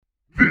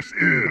This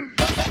is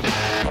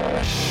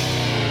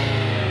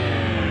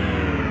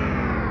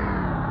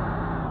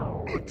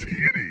a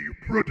T&E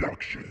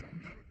production.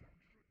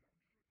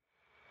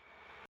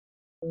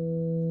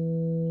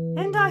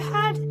 And I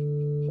had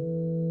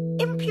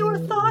impure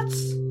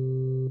thoughts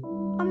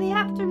on the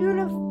afternoon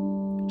of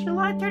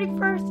July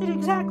 31st at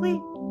exactly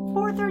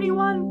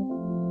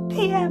 4:31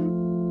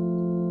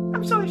 p.m.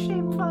 I'm so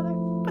ashamed, Father,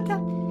 but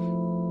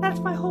that's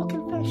my whole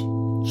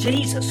confession.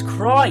 Jesus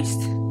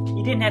Christ!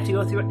 You didn't have to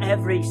go through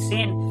every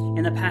sin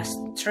in the past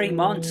 3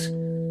 months.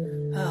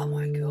 Oh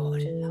my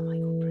God. Oh my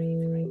God,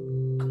 breathe, right?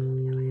 Come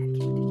on,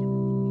 keep it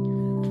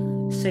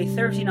together. Say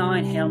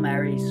 39 Hail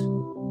Marys,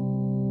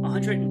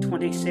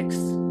 126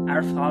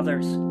 Our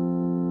Fathers,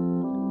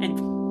 and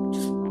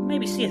just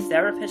maybe see a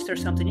therapist or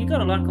something. You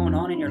got a lot going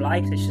on in your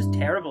life. It's just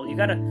terrible. You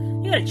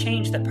gotta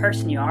change the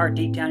person you are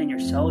deep down in your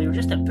soul. You're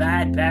just a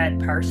bad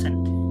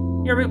person.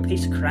 You're a real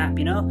piece of crap,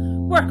 you know?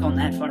 Work on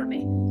that for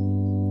me.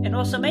 And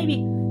also,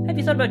 maybe, have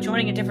you thought about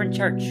joining a different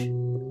church?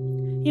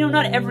 You know,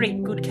 not every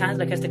good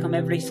Catholic has to come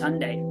every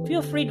Sunday.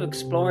 Feel free to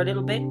explore a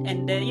little bit,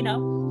 and, you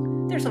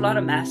know, there's a lot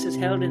of masses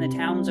held in the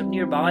towns of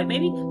nearby.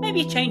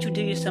 Maybe a change would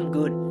do you some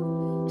good.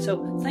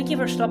 So, thank you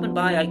for stopping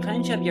by. I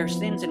cleanse you of your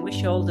sins and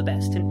wish you all the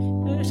best. And,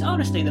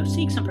 honestly, though,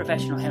 seek some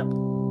professional help.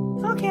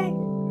 Okay.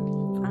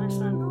 Father,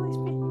 Son, and Holy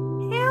Spirit.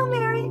 Hail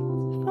Mary,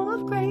 full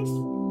of grace,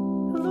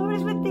 the Lord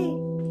is with thee.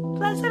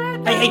 Blessed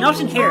art thou. Hey, not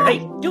in here.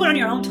 Hey, do it on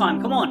your own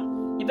time. Come on.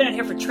 You've been in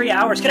here for 3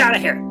 hours. Get out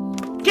of here.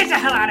 Get the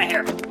hell out of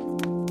here.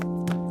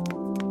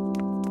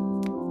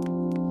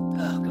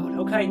 Oh, God.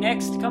 Okay,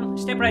 next. Come,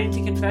 step right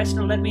into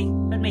confessional. Let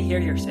me hear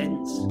your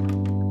sins.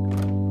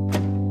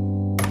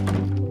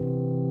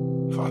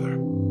 Father,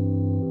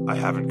 I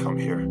haven't come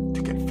here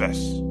to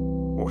confess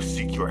or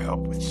seek your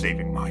help with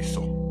saving my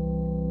soul.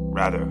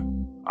 Rather,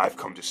 I've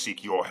come to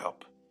seek your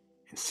help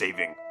in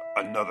saving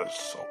another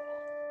soul.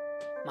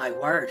 My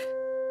word.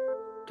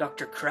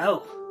 Dr.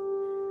 Crow.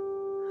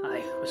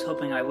 I was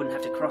hoping I wouldn't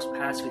have to cross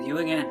paths with you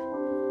again.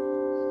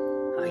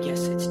 I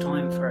guess it's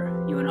time for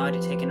you and I to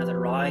take another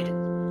ride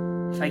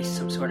and face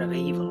some sort of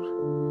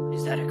evil.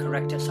 Is that a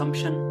correct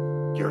assumption?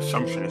 Your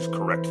assumption is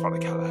correct, Father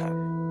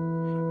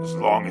Callahan. As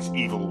long as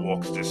evil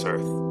walks this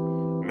earth,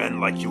 men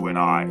like you and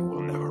I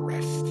will never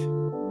rest.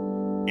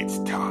 It's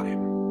time.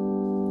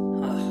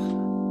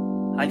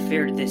 I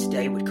feared this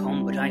day would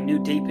come, but I knew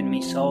deep in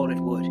me soul it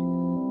would.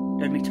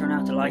 Let me turn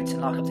out the lights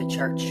and lock up the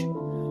church.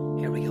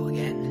 Here we go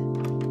again.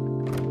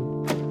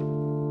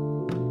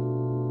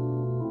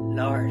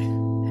 Lord,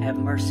 have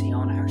mercy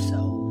on our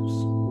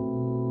souls.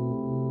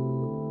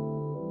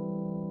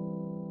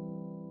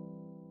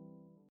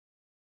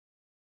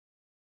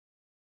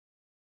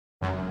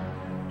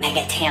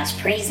 Megatales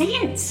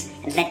presents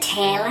The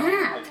Tale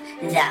of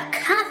The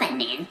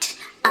Covenant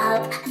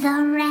of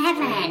the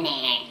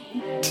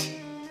Revenant.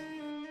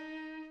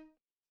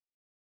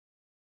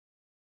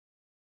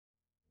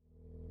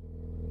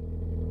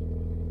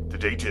 The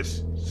date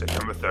is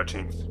September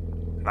 13th,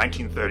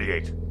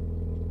 1938.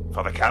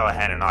 Father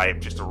Callahan and I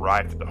have just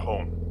arrived at the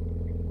home.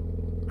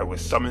 I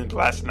was summoned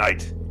last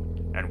night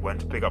and went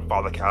to pick up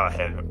Father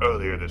Callahan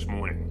earlier this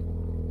morning.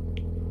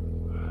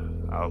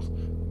 I'll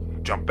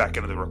jump back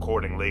into the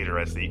recording later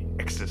as the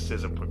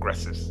exorcism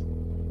progresses.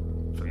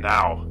 For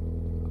now,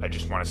 I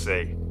just want to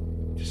say,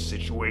 this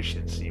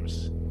situation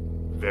seems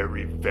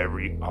very,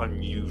 very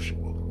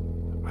unusual.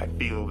 I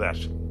feel that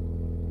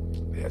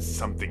there's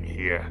something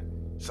here,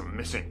 some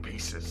missing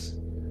pieces.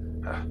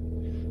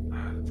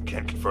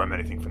 Can't confirm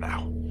anything for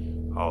now.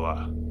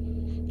 I'll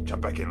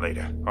jump back in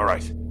later. All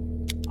right.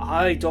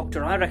 Aye,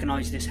 Doctor, I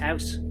recognise this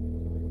house.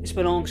 This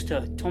belongs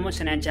to Thomas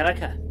and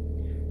Angelica.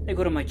 They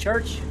go to my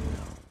church.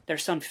 Their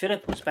son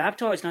Philip was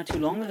baptised not too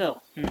long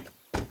ago. And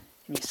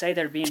you say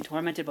they're being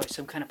tormented by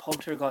some kind of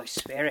poltergeist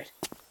spirit.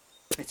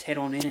 Let's head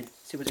on in and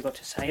see what they've got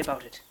to say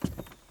about it.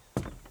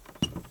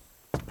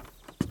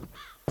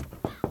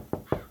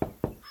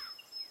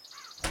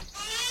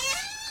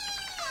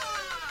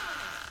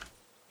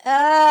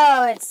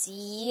 Oh, it's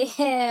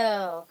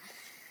you.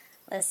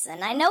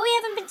 Listen, I know we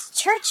haven't been to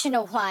church in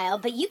a while,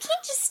 but you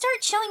can't just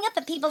start showing up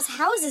at people's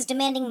houses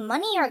demanding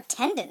money or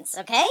attendance,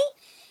 okay?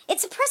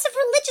 It's oppressive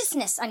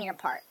religiousness on your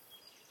part.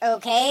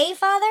 Okay,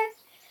 Father?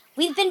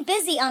 We've been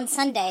busy on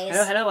Sundays.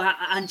 Hello,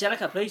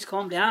 Angelica, please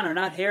calm down. I'm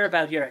not here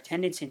about your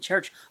attendance in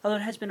church, although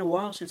it has been a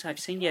while since I've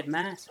seen you at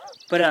Mass.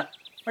 But,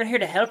 we're here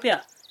to help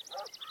you.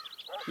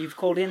 You've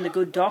called in the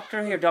good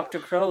doctor here, Dr.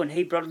 Crow, and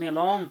he brought me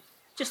along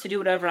just to do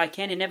whatever I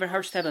can. It never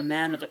hurts to have a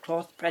man of the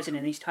cloth present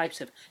in these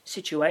types of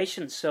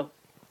situations, so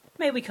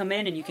may we come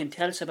in and you can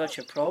tell us about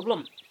your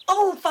problem?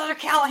 Oh, Father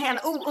Callahan.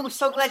 Oh,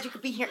 so glad you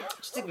could be here.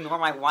 Just ignore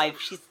my wife.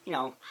 She's, you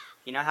know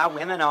how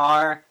women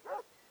are.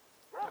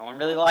 No one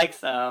really likes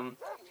them.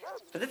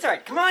 But it's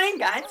alright. Come on in,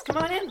 guys. Come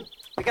on in.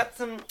 I got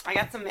some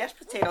mashed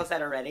potatoes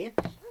that are ready.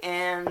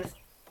 And,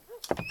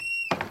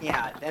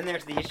 yeah, then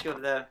there's the issue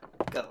of the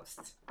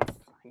ghost.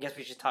 I guess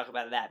we should talk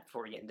about that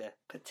before we get into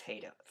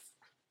potatoes.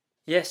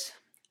 Yes.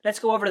 Let's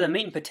go over the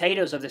meat and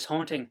potatoes of this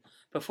haunting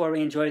before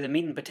we enjoy the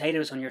meat and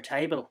potatoes on your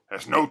table.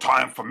 There's no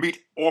time for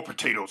meat or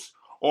potatoes.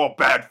 or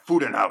bad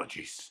food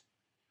allergies.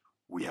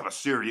 We have a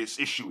serious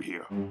issue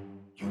here.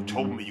 You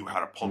told me you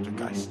had a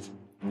poltergeist.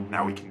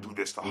 Now we can do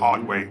this the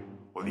hard way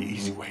or the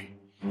easy way.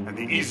 And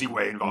the easy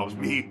way involves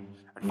me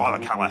and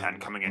Father Callahan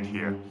coming in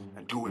here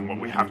and doing what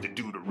we have to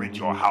do to rid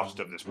your house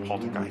of this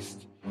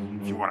poltergeist.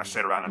 If you want to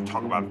sit around and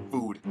talk about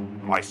food,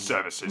 my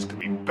services could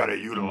be better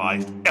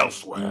utilized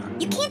elsewhere.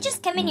 You can't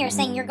just come in here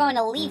saying you're going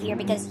to leave here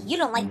because you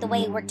don't like the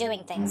way we're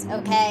doing things,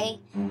 okay?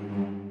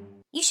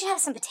 You should have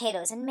some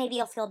potatoes and maybe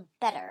you'll feel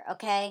better,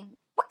 okay?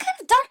 What kind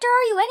of doctor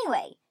are you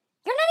anyway?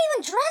 You're not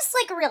even dressed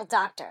like a real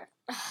doctor.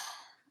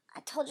 I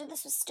told you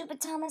this was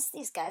stupid, Thomas.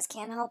 These guys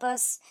can't help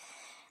us.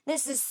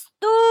 This is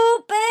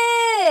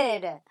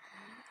stupid!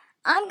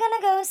 I'm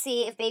gonna go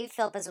see if baby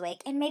Philip is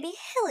awake and maybe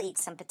he'll eat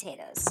some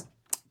potatoes.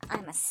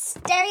 I'm a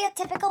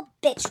stereotypical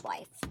bitch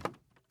wife.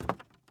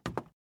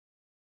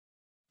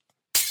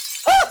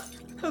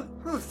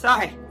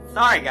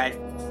 Sorry, guys.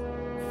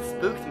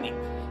 Spooked me.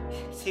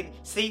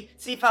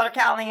 See, Father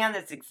Callahan,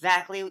 that's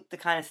exactly the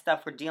kind of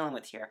stuff we're dealing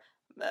with here.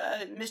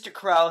 Mr.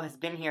 Crow has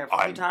been here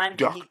a few times.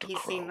 He's Crow.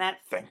 seen that.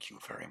 Thank you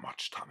very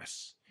much,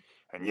 Thomas.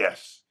 And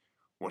yes,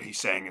 what he's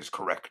saying is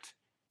correct.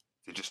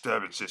 The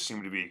disturbances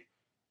seem to be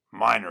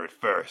minor at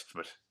first,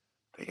 but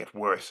they get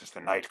worse as the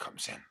night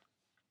comes in.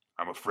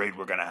 I'm afraid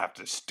we're going to have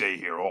to stay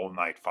here all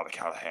night, Father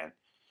Callahan.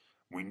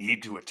 We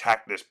need to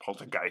attack this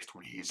poltergeist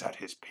when he's at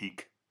his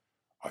peak.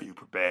 Are you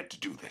prepared to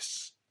do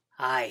this?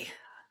 Aye,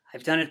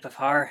 I've done it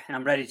before, and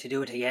I'm ready to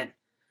do it again.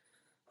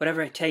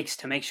 Whatever it takes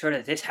to make sure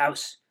that this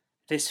house,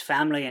 this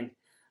family, and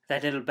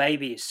that little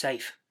baby is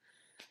safe.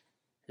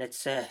 Let's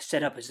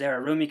set up. Is there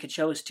a room you could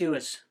show us to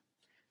as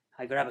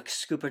I grab a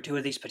scoop or two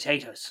of these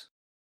potatoes?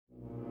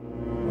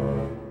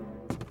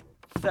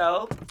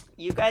 So,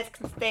 you guys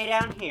can stay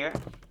down here.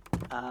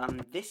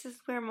 This is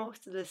where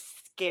most of the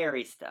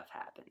scary stuff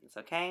happens,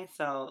 okay?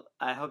 So,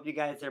 I hope you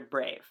guys are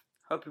brave.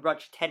 Hope you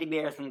brought your teddy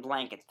bears and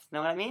blankets.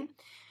 Know what I mean?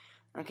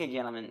 Okay,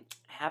 gentlemen.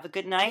 Have a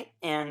good night,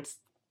 and,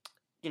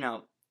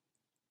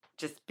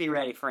 just be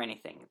ready for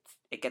anything.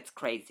 It gets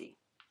crazy.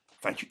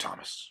 Thank you,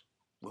 Thomas.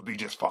 We'll be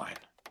just fine.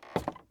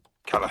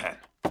 Callahan,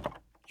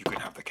 you can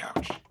have the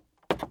couch.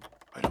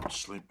 I don't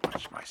sleep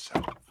much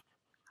myself.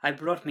 I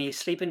brought me a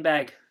sleeping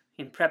bag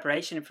in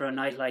preparation for a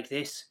night like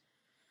this.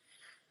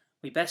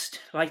 We best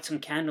light some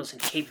candles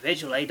and keep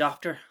vigil, eh,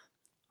 Doctor?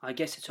 I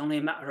guess it's only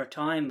a matter of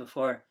time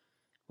before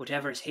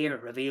whatever's here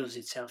reveals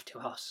itself to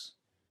us.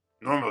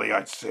 Normally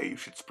I'd say you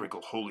should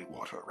sprinkle holy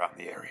water around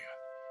the area,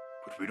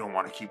 but we don't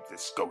want to keep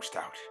this ghost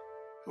out.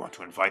 We want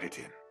to invite it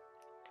in.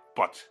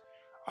 But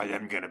I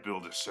am going to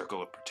build a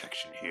circle of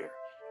protection here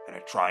and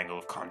a triangle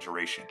of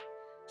conjuration.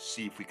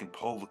 See if we can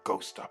pull the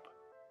ghost up.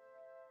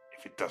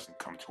 If it doesn't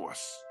come to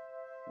us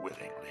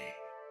willingly.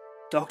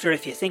 Doctor,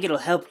 if you think it'll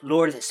help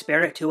lure the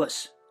spirit to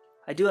us,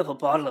 I do have a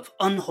bottle of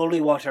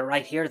unholy water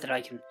right here that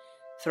I can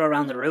throw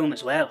around the room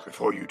as well.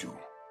 Before you do,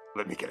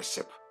 let me get a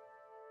sip.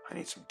 I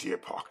need some deer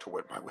park to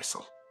wet my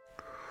whistle.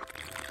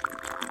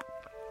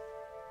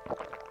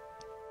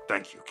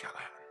 Thank you,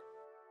 Callahan.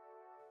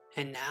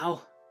 And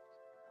now,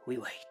 we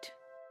wait.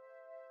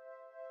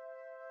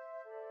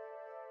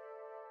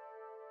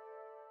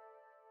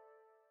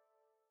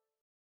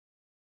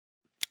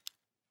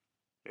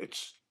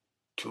 It's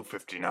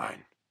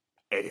 2:59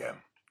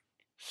 a.m.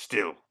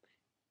 Still,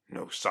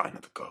 no sign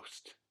of the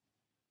ghost.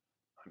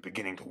 I'm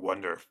beginning to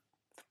wonder if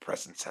the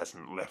presence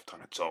hasn't left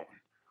on its own,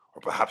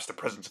 or perhaps the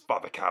presence of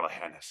Father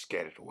Callahan has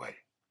scared it away.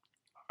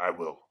 I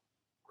will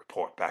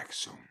report back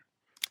soon.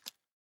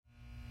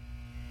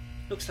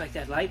 Looks like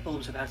that light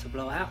bulb's about to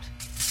blow out.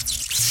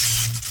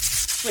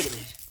 Wait a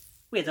minute.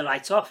 We had the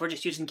lights off. We're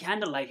just using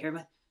candlelight here,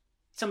 but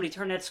somebody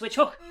turned that switch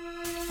hook.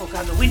 Oh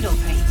God, the window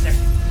panes,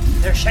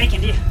 they're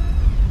shaking.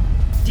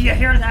 Do you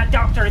hear that,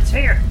 Doctor? It's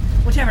here.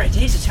 Whatever it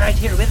is, it's right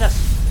here with us.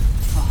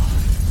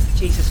 Oh,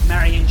 Jesus,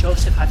 Mary and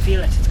Joseph, I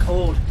feel it. It's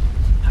cold.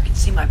 I can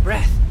see my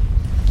breath.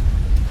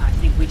 I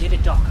think we did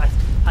it, Doc.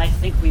 I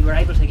think we were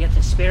able to get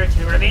the spirit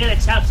to reveal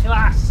itself to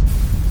us.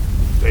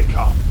 Stay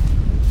calm.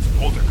 The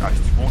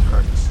poltergeist won't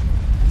hurt us.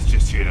 It's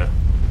just here to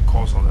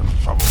cause a little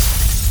trouble.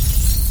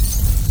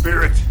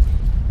 Spirit!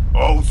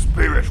 Oh,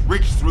 Spirit,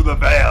 reach through the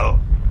veil.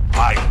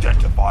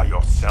 Identify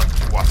yourself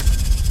to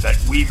us, that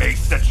we may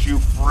set you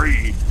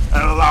free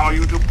and allow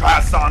you to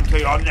pass on to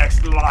your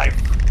next life.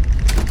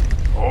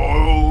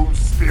 Oh,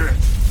 Spirit,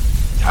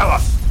 tell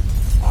us,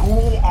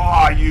 who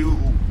are you?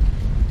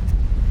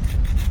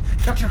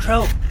 Dr.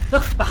 Crow,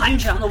 look,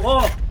 behind you on the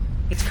wall.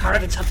 It's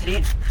carving something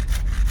in.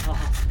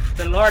 Oh,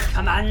 the Lord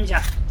commands you.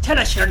 Tell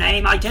us your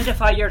name,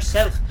 identify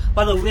yourself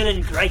by the will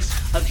and grace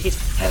of his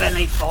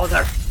heavenly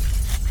Father.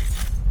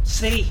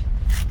 C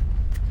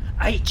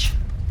H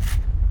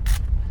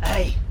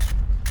A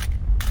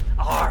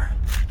R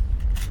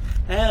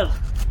L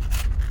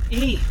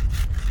E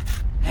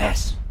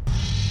S.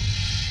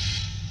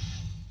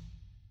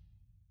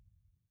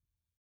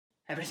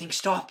 Everything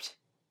stopped.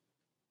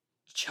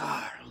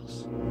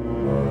 Charles.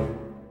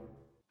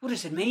 What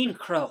does it mean,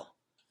 Crow?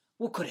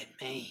 What could it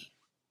mean?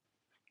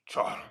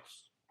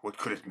 Charles, what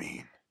could it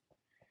mean?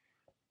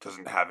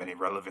 Doesn't have any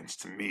relevance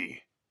to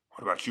me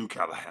What about you,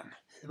 Callahan?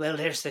 Well,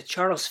 there's the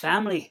Charles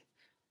family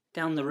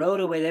down the road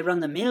away. They run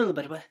the mill,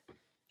 but what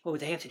would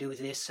they have to do with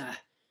this?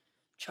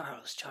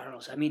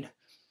 Charles. I mean,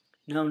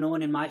 no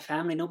one in my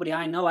family, nobody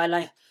I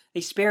know.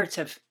 These spirits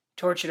have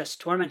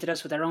tormented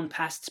us with their own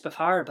pasts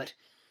before, but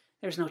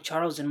there's no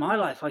Charles in my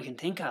life I can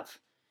think of.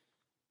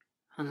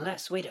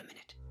 Unless, wait a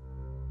minute.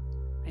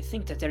 I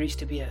think that there used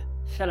to be a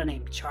fella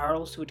named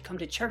Charles who would come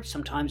to church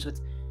sometimes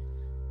with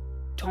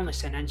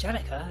Thomas and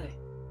Angelica.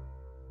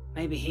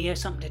 Maybe he has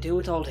something to do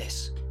with all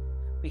this.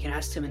 We can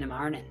ask them in the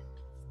morning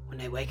when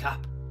they wake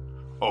up.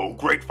 Oh,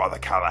 great, Father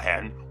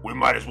Callahan. We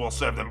might as well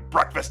serve them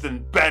breakfast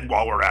in bed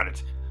while we're at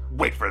it.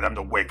 Wait for them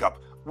to wake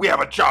up. We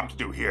have a job to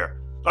do here.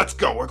 Let's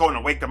go. We're going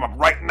to wake them up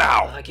right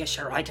now. Well, I guess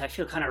you're right. I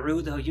feel kind of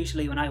rude, though.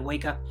 Usually when I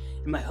wake up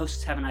in my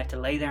host's heaven, I have to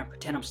lay there and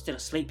pretend I'm still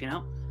asleep, you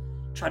know?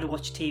 Try to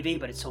watch TV,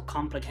 but it's so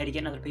complicated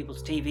getting other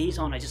people's TVs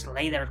on. I just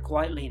lay there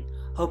quietly and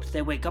hope that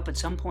they wake up at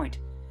some point.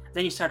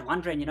 Then you start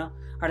wondering, you know,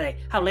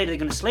 how late are they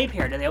going to sleep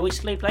here? Do they always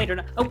sleep late or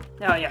not? Oh,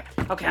 yeah.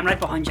 Okay, I'm right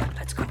behind you.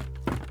 Let's go.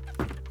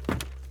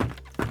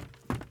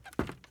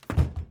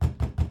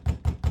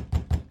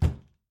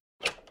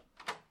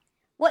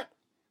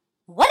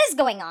 What is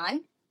going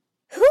on?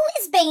 Who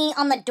is banging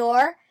on the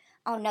door?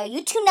 Oh no,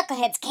 you two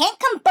knuckleheads can't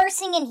come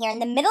bursting in here in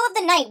the middle of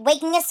the night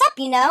waking us up,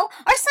 you know?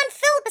 Our son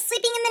Philip is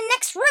sleeping in the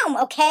next room,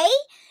 okay?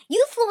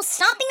 You fools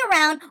stomping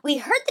around, we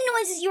heard the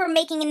noises you were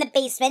making in the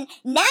basement,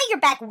 now you're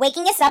back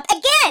waking us up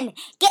again!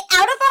 Get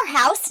out of our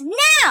house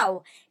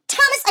now!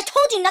 Thomas, I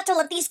told you not to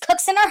let these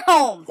cooks in our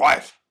home!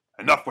 Quiet!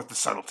 Enough with the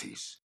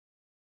subtleties.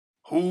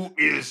 Who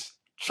is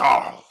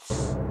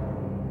Charles?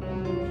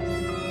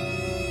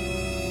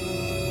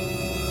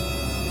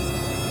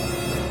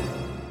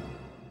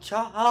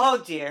 Oh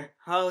dear.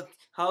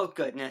 Oh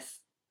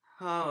goodness.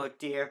 Oh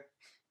dear.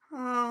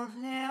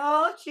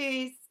 Oh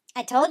jeez.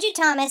 I told you,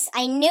 Thomas.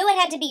 I knew it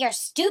had to be your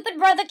stupid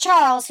brother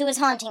Charles who was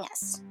haunting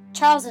us.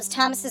 Charles was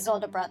Thomas's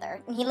older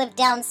brother, and he lived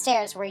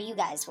downstairs where you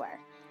guys were.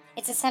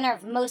 It's the center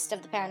of most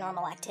of the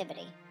paranormal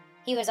activity.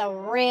 He was a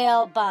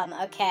real bum,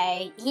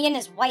 okay? He and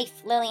his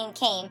wife, Lillian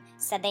Kane,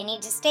 said they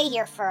need to stay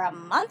here for a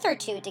month or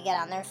two to get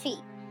on their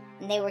feet.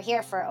 And they were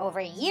here for over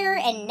a year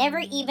and never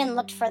even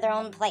looked for their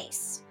own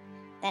place.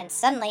 Then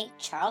suddenly,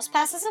 Charles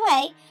passes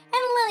away,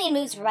 and Lillian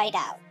moves right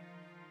out.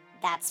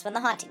 That's when the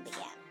haunting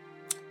began.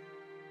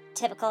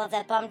 Typical of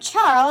that bum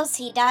Charles,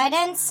 he died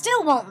and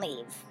still won't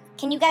leave.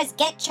 Can you guys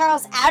get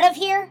Charles out of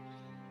here?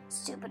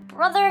 Stupid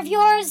brother of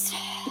yours.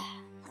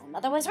 My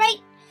mother was right.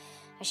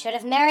 I should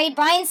have married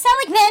Brian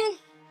Seligman.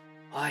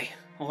 Aye,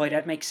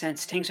 that makes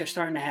sense. Things are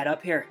starting to head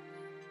up here.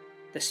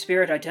 The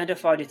spirit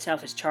identified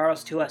itself as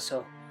Charles to us,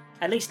 so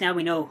at least now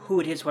we know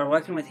who it is we're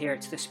working with here.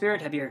 It's the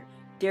spirit of your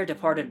dear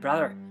departed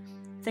brother.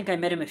 I think I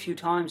met him a few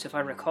times, if I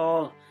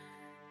recall.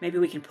 Maybe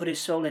we can put his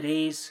soul at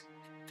ease,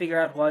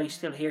 figure out why he's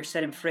still here,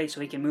 set him free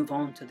so he can move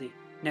on to the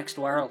next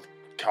world.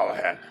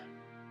 Callahan,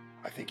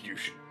 I think you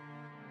should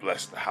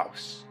bless the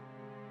house.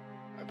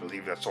 I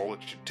believe that's all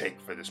it should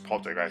take for this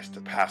poltergeist to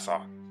pass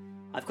on.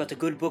 I've got the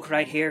good book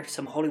right here,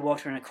 some holy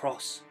water and a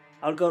cross.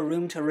 I'll go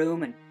room to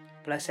room and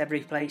bless every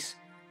place.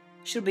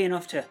 Should be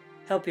enough to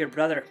help your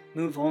brother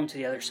move on to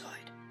the other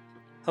side.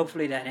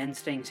 Hopefully that ends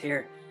things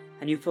here,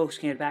 and you folks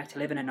can get back to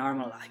living a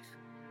normal life.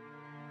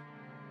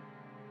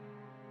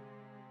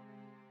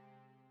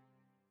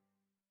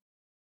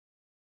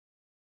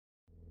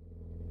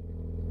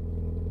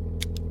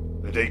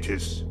 The date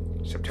is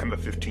September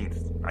 15th,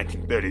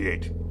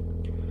 1938.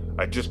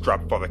 I just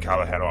dropped Father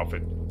Callahan off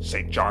at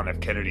St. John F.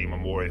 Kennedy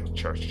Memorial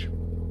Church.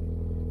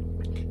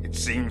 It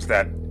seems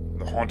that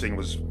the haunting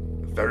was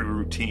very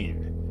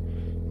routine.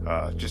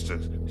 Just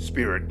a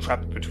spirit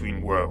trapped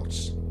between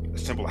worlds. A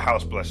simple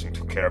house blessing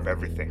took care of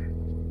everything.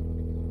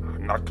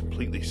 I'm not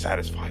completely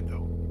satisfied,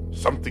 though.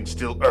 Something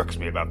still irks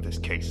me about this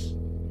case.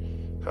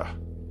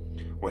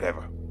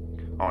 Whatever.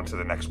 On to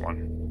the next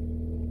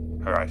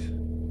one. Alright,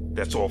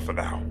 that's all for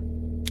now.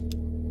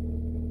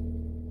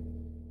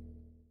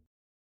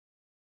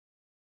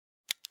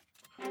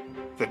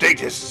 The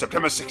date is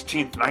September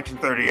 16th,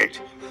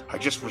 1938. I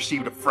just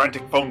received a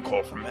frantic phone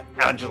call from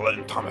Angela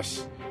and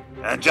Thomas.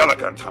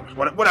 Angelica and Thomas,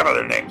 whatever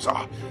their names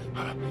are.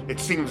 It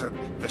seems that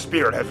the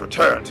spirit has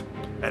returned,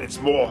 and it's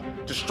more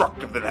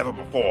destructive than ever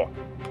before.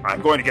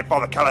 I'm going to get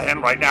Father Callahan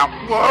right now.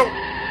 Whoa!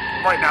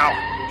 Right now.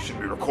 You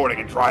shouldn't be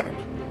recording and driving.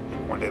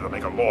 One day they'll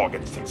make a law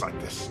against things like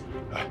this.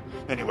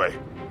 Anyway,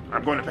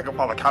 I'm going to pick up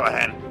Father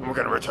Callahan, and we're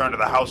going to return to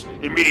the house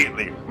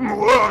immediately.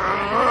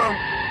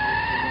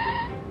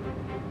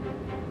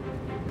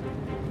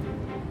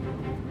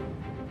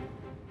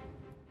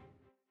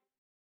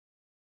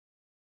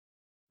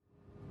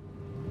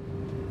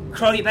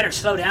 Crow, you better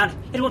slow down.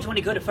 It won't do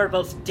any good if we're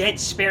both dead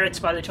spirits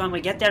by the time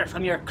we get there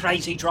from your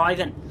crazy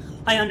driving.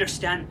 I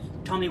understand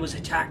Tommy was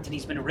attacked and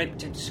he's been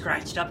ripped and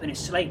scratched up in his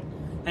sleep.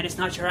 And it's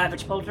not your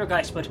average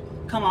poltergeist, but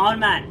come on,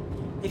 man.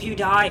 If you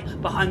die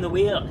behind the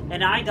wheel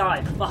and I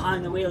die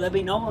behind the wheel, there'll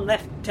be no one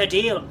left to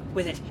deal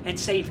with it and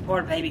save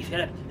poor baby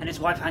Philip and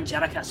his wife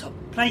Angelica. So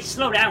please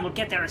slow down. We'll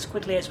get there as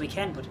quickly as we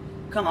can, but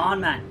come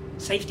on, man.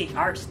 Safety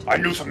first. I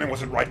knew something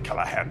wasn't right,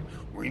 Callahan.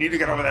 We need to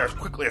get over there as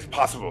quickly as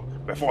possible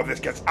before this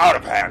gets out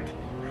of hand.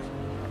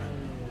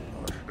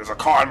 There's a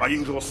car in my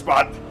usual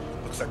spot.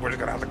 Looks like we're just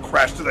gonna have to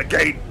crash to the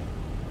gate.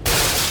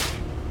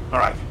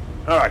 Alright,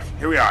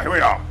 here we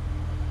are.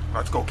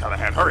 Let's go,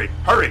 Callahan, hurry!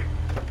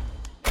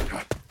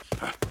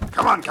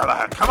 Come on,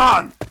 Callahan, come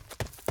on!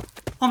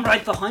 I'm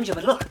right behind you,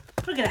 but look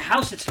at the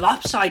house, it's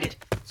lopsided.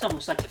 It's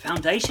almost like the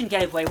foundation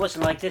gave way. It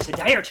wasn't like this a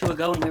day or two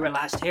ago when we were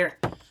last here.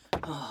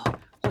 Oh,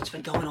 what's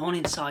been going on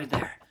inside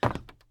there?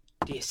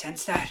 Do you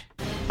sense that?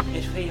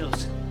 It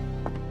feels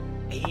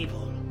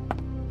evil,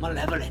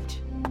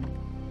 malevolent.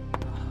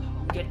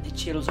 I'm getting the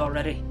chills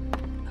already.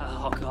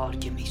 Oh God,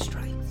 give me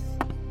strength.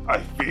 I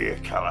fear,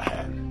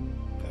 Callahan,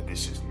 that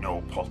this is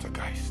no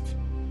poltergeist.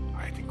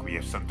 I think we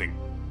have something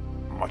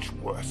much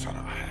worse on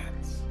our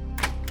hands.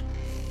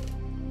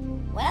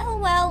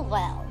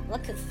 Well.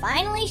 Look who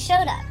finally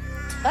showed up.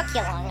 Took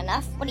you long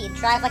enough. What do you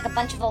drive like a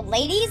bunch of old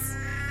ladies?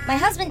 My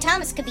husband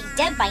Thomas could be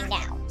dead by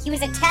now. He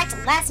was attacked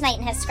last night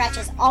and has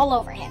scratches all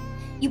over him.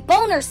 You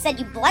boners said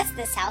you blessed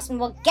this house, and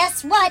well,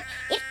 guess what?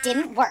 It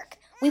didn't work.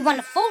 We want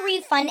a full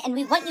refund, and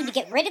we want you to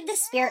get rid of the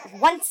spirit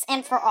once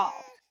and for all.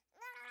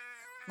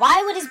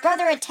 Why would his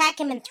brother attack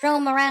him and throw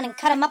him around and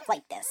cut him up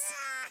like this?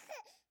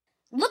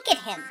 Look at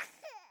him.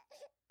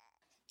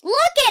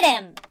 Look at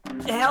him!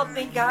 Help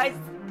me, guys.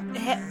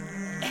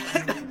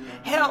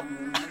 Help.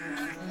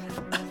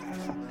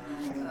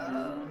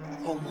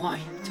 Oh my,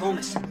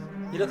 Thomas,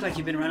 you look like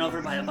you've been run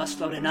over by a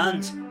busload of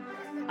nuns.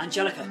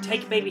 Angelica,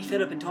 take baby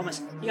Philip and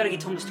Thomas. You gotta get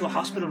Thomas to a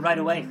hospital right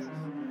away.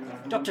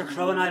 Dr.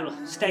 Crow and I will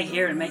stay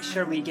here and make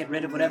sure we get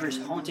rid of whatever's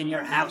haunting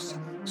your house,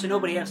 so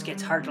nobody else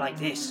gets hurt like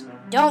this.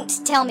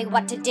 Don't tell me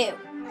what to do.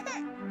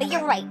 But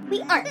you're right,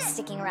 we aren't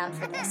sticking around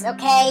for this,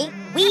 okay?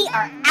 We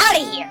are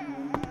out of here!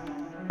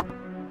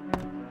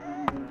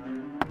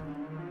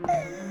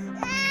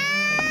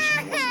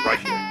 Right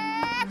here.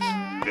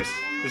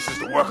 This is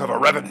the work of a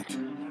revenant.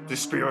 This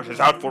spirit is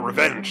out for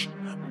revenge.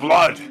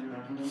 Blood.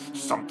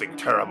 Something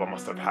terrible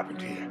must have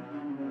happened here.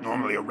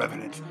 Normally a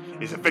revenant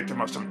is a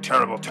victim of some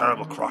terrible,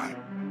 terrible crime.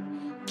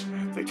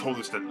 They told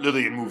us that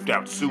Lillian moved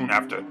out soon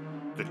after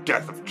the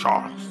death of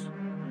Charles.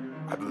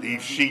 I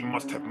believe she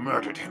must have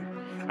murdered him,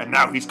 and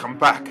now he's come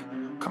back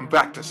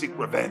to seek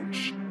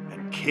revenge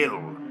and kill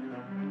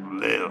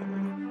Lil.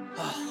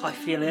 Oh, I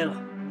feel ill.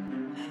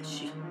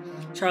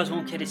 Charles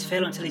won't get his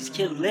fill until he's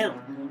killed Lil.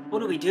 What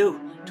do we do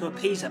to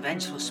appease a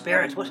vengeful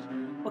spirit? What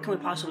can we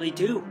possibly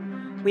do?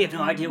 We have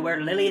no idea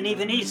where Lillian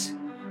even is.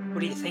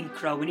 What do you think,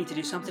 Crow? We need to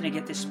do something to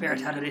get this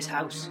spirit out of this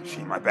house.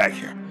 See my bag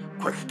here.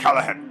 Quick,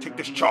 Callahan, take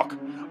this chalk.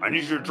 I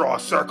need you to draw a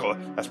circle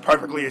as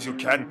perfectly as you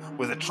can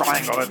with a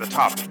triangle at the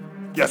top.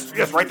 Yes,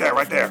 right there.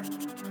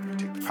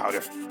 Take the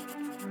powder.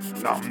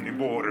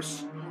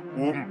 Namniboris,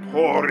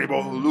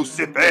 porribo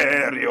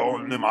luciferio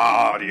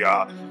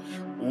nimaria,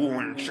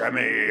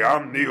 cheme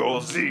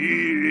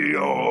amniozio.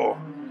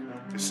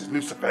 This is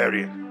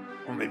Luciferian.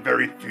 Only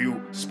very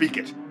few speak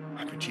it.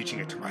 I've been teaching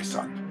it to my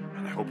son,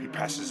 and I hope he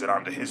passes it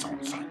on to his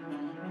own son.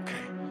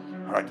 Okay.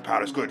 All right, the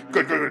powder's good.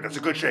 Good. That's a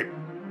good shape.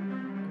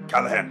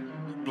 Callahan,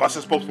 bless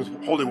us both with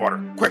holy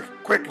water. Quick.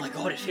 Oh my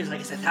God, it feels like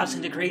it's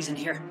 1,000 degrees in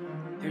here.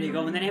 Here you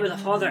go. In the name of the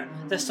Father,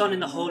 the Son,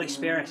 and the Holy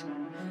Spirit.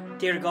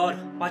 Dear God,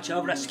 watch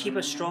over us, keep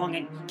us strong,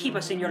 and keep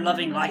us in your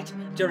loving light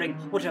during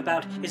what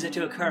about is it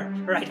to occur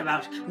right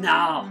about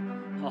now.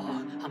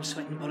 Oh, I'm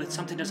sweating bullets.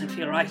 Something doesn't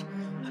feel right.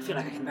 I feel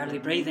like I can barely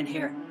breathe in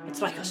here.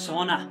 It's like a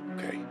sauna.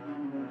 Okay,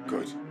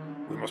 good.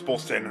 We must both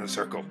stand in a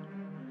circle.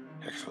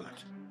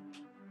 Excellent.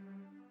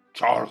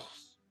 Charles,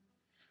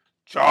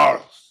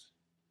 Charlie,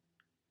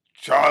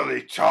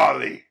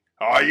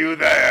 are you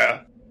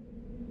there?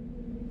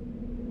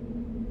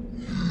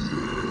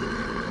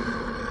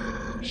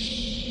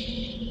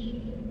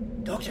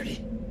 Doctor,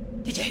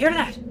 did you hear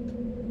that?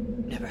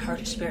 Never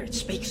heard a spirit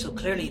speak so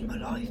clearly in my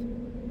life.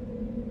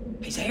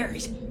 He's there.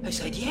 I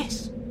said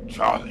yes.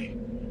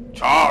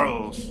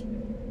 Charles,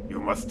 you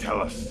must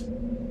tell us.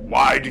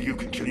 Why do you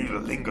continue to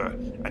linger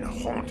and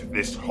haunt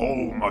this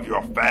home of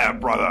your fair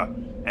brother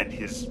and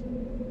his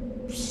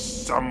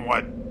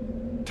somewhat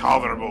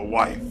tolerable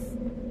wife?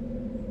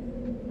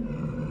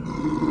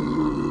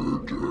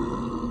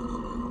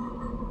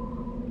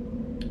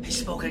 He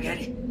spoke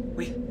again.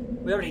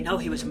 We already know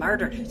he was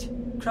murdered.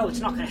 Crow, it's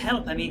not going to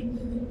help. I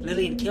mean,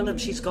 Lillian killed him.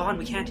 She's gone.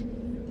 We can't.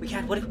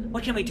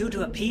 What can we do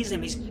to appease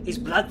him? He's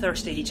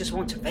bloodthirsty. He just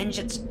wants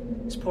vengeance.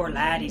 This poor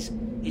lad.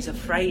 He's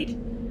afraid.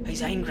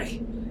 He's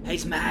angry.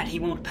 He's mad. He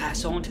won't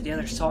pass on to the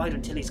other side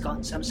until he's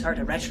gotten some sort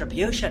of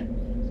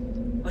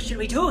retribution. What should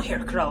we do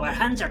here, Crow? Our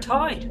hands are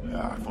tied.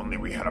 If only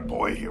we had a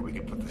boy here we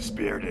could put the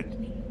spirit in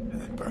and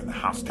then burn the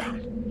house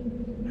down.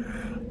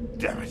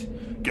 Damn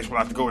it. Guess we'll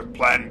have to go with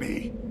Plan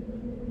B.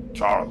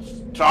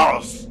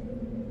 Charles!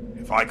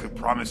 If I could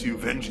promise you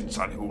vengeance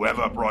on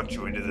whoever brought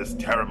you into this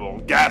terrible,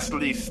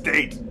 ghastly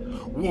state,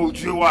 would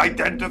you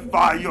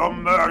identify your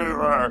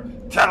murderer?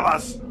 Tell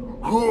us,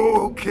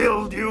 who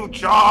killed you,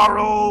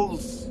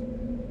 Charles?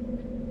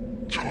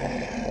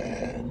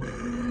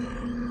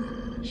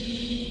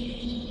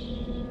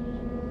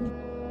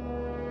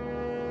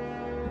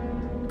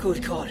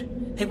 Good God.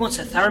 He wants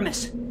a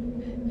thermos.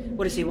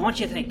 What does he want,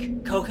 you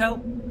think? Cocoa?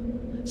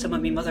 Some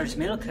of me mother's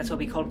milk, that's what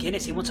we call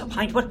Guinness. He wants a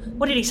pint.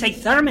 What did he say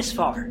thermos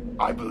for?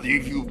 I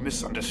believe you've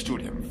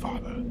misunderstood him,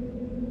 Father.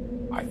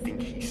 I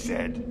think he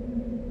said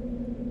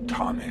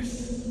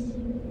Thomas.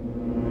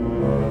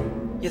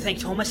 You think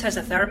Thomas has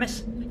a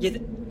thermos?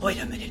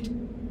 Wait a minute.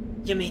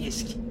 You mean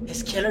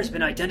his killer's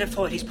been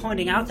identified? He's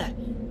pointing out that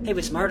he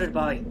was murdered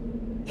by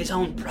his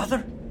own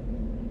brother?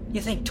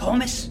 You think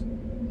Thomas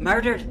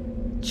murdered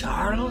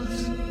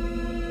Charles?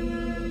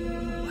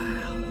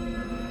 Wow.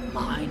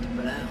 Mind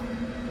blown.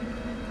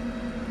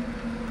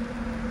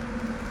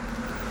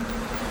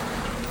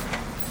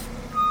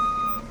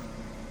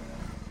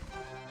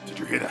 Did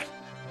you hear that?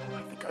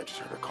 I think I just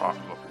heard a car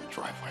pull up in the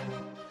driveway.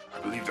 I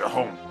believe they're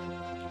home.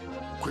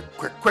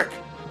 Quick!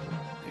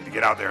 We need to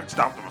get out there and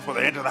stop them before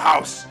they enter the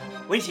house.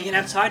 We need to get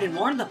outside and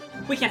warn them.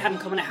 We can't have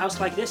them come in a house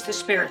like this. The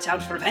spirit's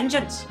out for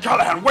vengeance.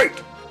 Callahan, wait!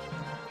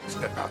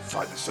 Step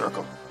outside the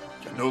circle.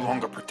 You're no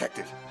longer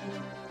protected.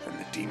 Then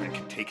the demon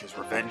can take his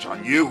revenge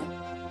on you.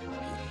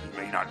 He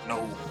may not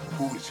know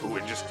who is who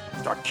and just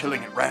start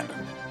killing at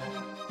random.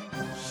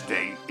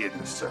 Stay in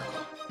the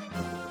circle.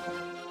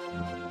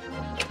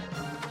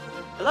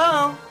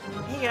 Hello?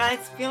 Hey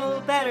guys, feeling a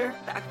little better.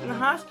 Back from the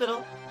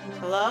hospital.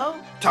 Hello?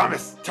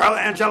 Thomas, tell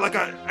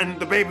Angelica and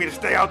the baby to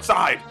stay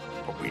outside.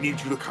 But we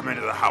need you to come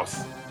into the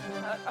house.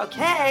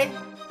 Okay.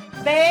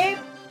 Babe?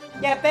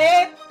 Yeah,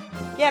 babe?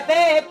 Yeah,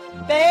 babe?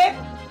 Babe?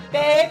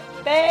 Babe?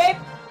 Babe?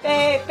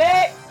 Babe?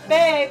 Babe?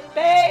 Babe?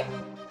 Babe?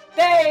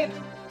 Babe?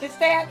 Just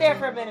stay out there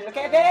for a minute,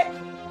 okay, babe?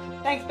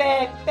 Thanks,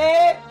 babe.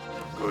 Babe?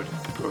 Good.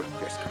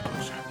 Yes, come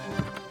closer.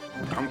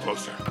 Come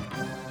closer.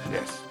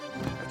 Yes,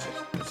 that's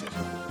it.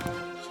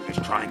 See this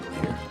triangle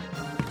here?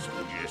 So I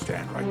need you to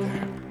stand right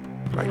there.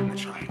 Right in the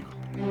triangle.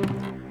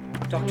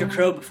 Dr.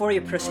 Crow, before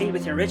you proceed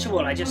with your ritual,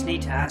 I just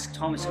need to ask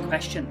Thomas a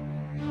question.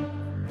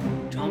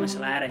 Thomas,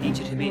 lad, I need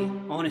you to be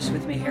honest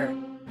with me here.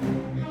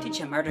 Did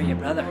you murder your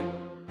brother?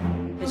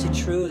 Is it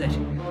true that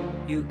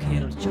you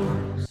killed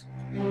Charles?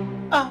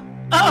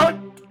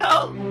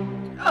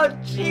 Oh,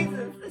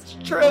 Jesus, it's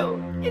true.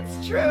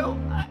 It's true.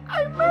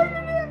 I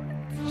murdered him.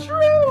 It's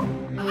true.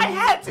 I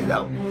had to,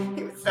 though.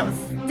 He was so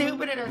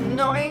stupid and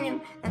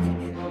annoying,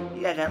 and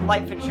he had that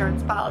life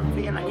insurance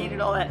policy, and I needed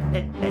all that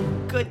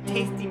good,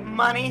 tasty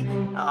money.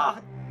 Oh,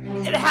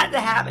 it had to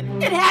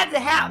happen. It had to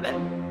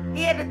happen.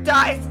 He had to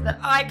die so that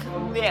I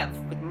could live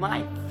with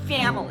my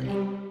family.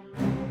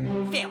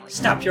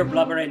 Stop your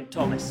blubbering,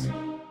 Thomas.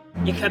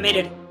 You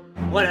committed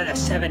one of the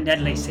 7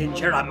 deadly sins.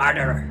 You're a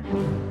murderer.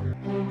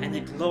 And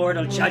the Lord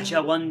will judge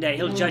you one day.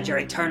 He'll judge your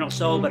eternal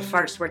soul. But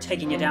first, we're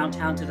taking you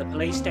downtown to the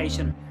police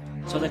station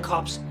so the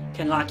cops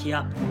can lock you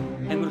up.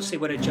 And we'll see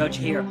what a judge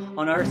here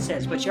on Earth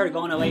says. But you're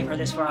going away for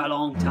this for a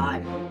long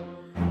time.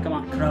 Come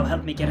on, Crow,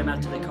 help me get him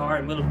out to the car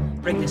and we'll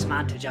bring this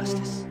man to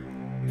justice.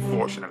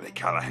 Unfortunately,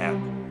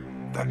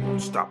 Callahan, that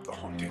won't stop the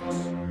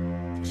hauntings.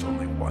 There's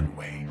only one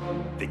way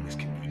things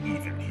can be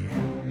even here.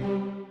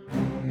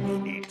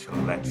 We need to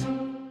let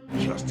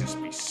justice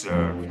be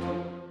served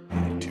in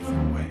a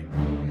different way.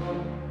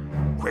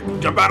 Quick,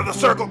 jump out of the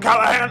circle,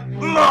 Callahan!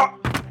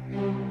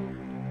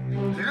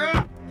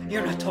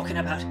 You're not talking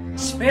about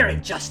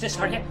spirit justice,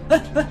 are you?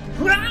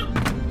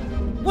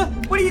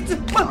 What are you doing?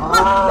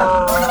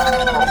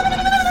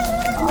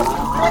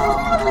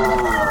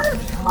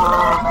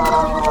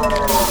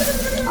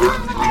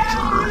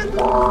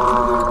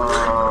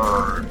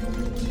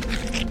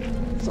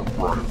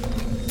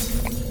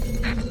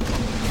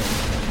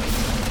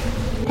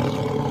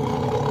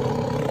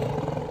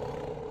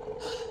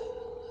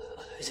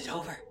 Is it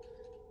over?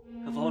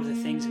 Of all the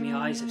things my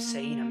eyes have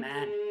seen, a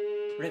man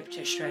ripped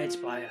to shreds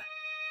by a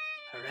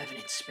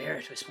revenant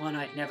spirit was one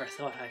I'd never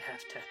thought I'd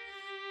have to.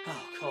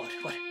 Oh God,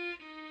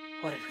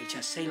 what did we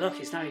just say? Look,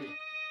 it's not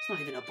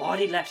even a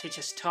body left. It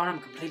just tore him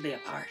completely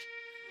apart.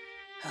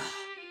 Oh,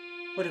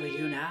 what do we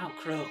do now,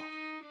 Crow?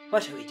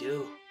 What do we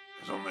do?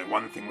 There's only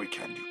one thing we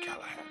can do,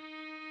 Callahan.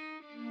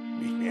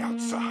 Meet me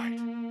outside.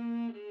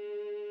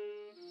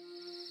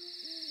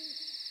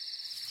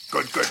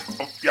 Good.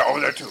 Oh, yeah, over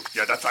there too.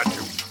 Yeah, that side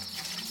too.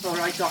 All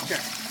right, Doctor.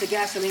 The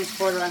gasoline's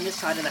poured around this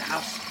side of the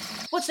house.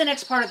 What's the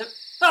next part of the...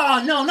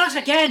 Oh, no, not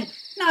again!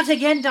 Not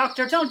again,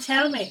 Doctor. Don't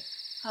tell me.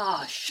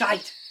 Oh,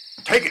 shite.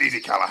 Take it easy,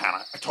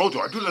 Callahan. I told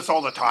you, I do this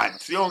all the time.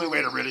 It's the only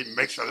way to really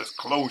make sure there's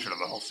closure to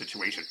the whole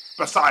situation.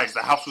 Besides,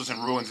 the house was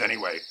in ruins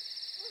anyway.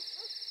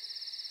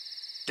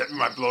 Get me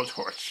my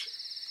blowtorch.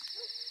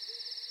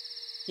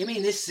 You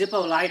mean this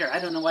Zippo lighter? I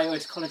don't know why I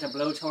always call it a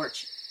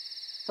blowtorch.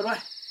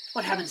 But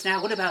what happens now?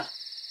 What about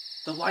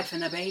the wife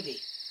and the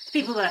baby? The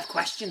people that have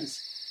questions.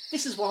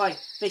 This is why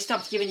they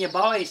stopped giving you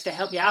boys to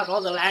help you out.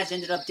 All the lads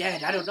ended up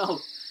dead. I don't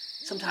know.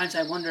 Sometimes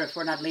I wonder if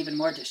we're not leaving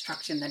more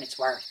destruction than it's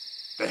worth.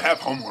 They have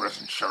homeowners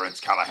insurance,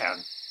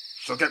 Callahan.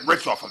 She'll get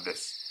rich off of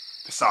this.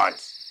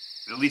 Besides,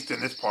 at least in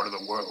this part of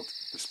the world,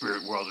 the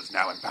spirit world is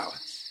now in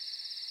balance.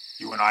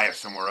 You and I have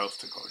somewhere else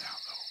to go now,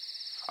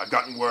 though. I've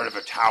gotten word of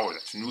a tower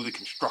that's newly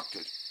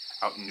constructed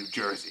out in New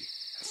Jersey.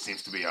 That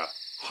seems to be a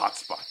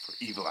hotspot for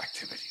evil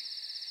activity.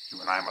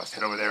 You and I must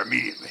head over there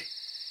immediately.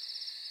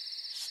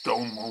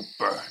 stone won't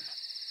burn.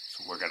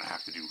 So we're gonna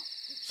have to do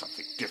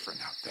something different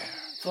out there.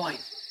 Fine.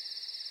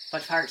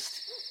 But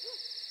first,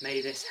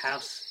 may this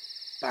house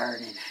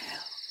burn in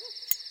hell.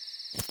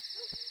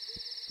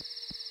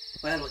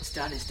 Well, what's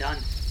done is done.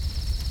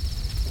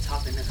 Let's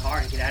hop in the car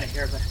and get out of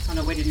here, but on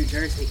our way to New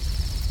Jersey,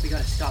 we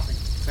gotta stop and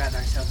grab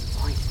ourselves a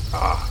pint.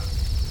 Ah,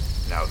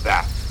 now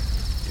that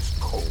is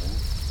cold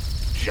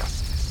justice.